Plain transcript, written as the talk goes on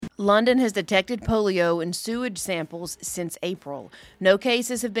London has detected polio in sewage samples since April. No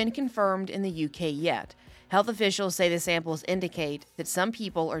cases have been confirmed in the UK yet. Health officials say the samples indicate that some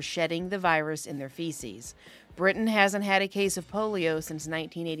people are shedding the virus in their feces. Britain hasn't had a case of polio since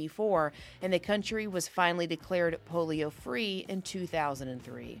 1984, and the country was finally declared polio-free in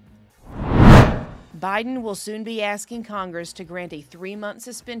 2003. Biden will soon be asking Congress to grant a 3-month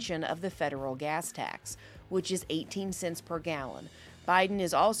suspension of the federal gas tax, which is 18 cents per gallon. Biden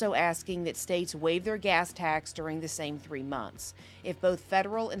is also asking that states waive their gas tax during the same 3 months. If both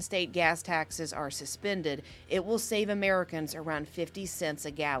federal and state gas taxes are suspended, it will save Americans around 50 cents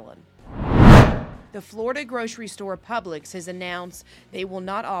a gallon. The Florida grocery store Publix has announced they will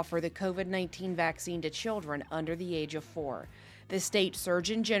not offer the COVID-19 vaccine to children under the age of 4. The state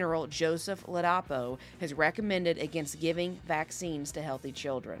Surgeon General, Joseph Ladapo, has recommended against giving vaccines to healthy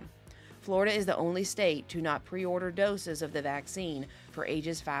children. Florida is the only state to not pre-order doses of the vaccine for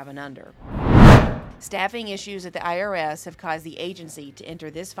ages 5 and under. Staffing issues at the IRS have caused the agency to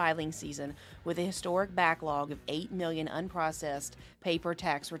enter this filing season with a historic backlog of 8 million unprocessed paper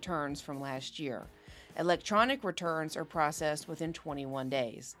tax returns from last year. Electronic returns are processed within 21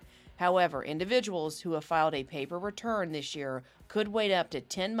 days. However, individuals who have filed a paper return this year could wait up to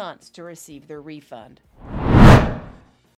 10 months to receive their refund.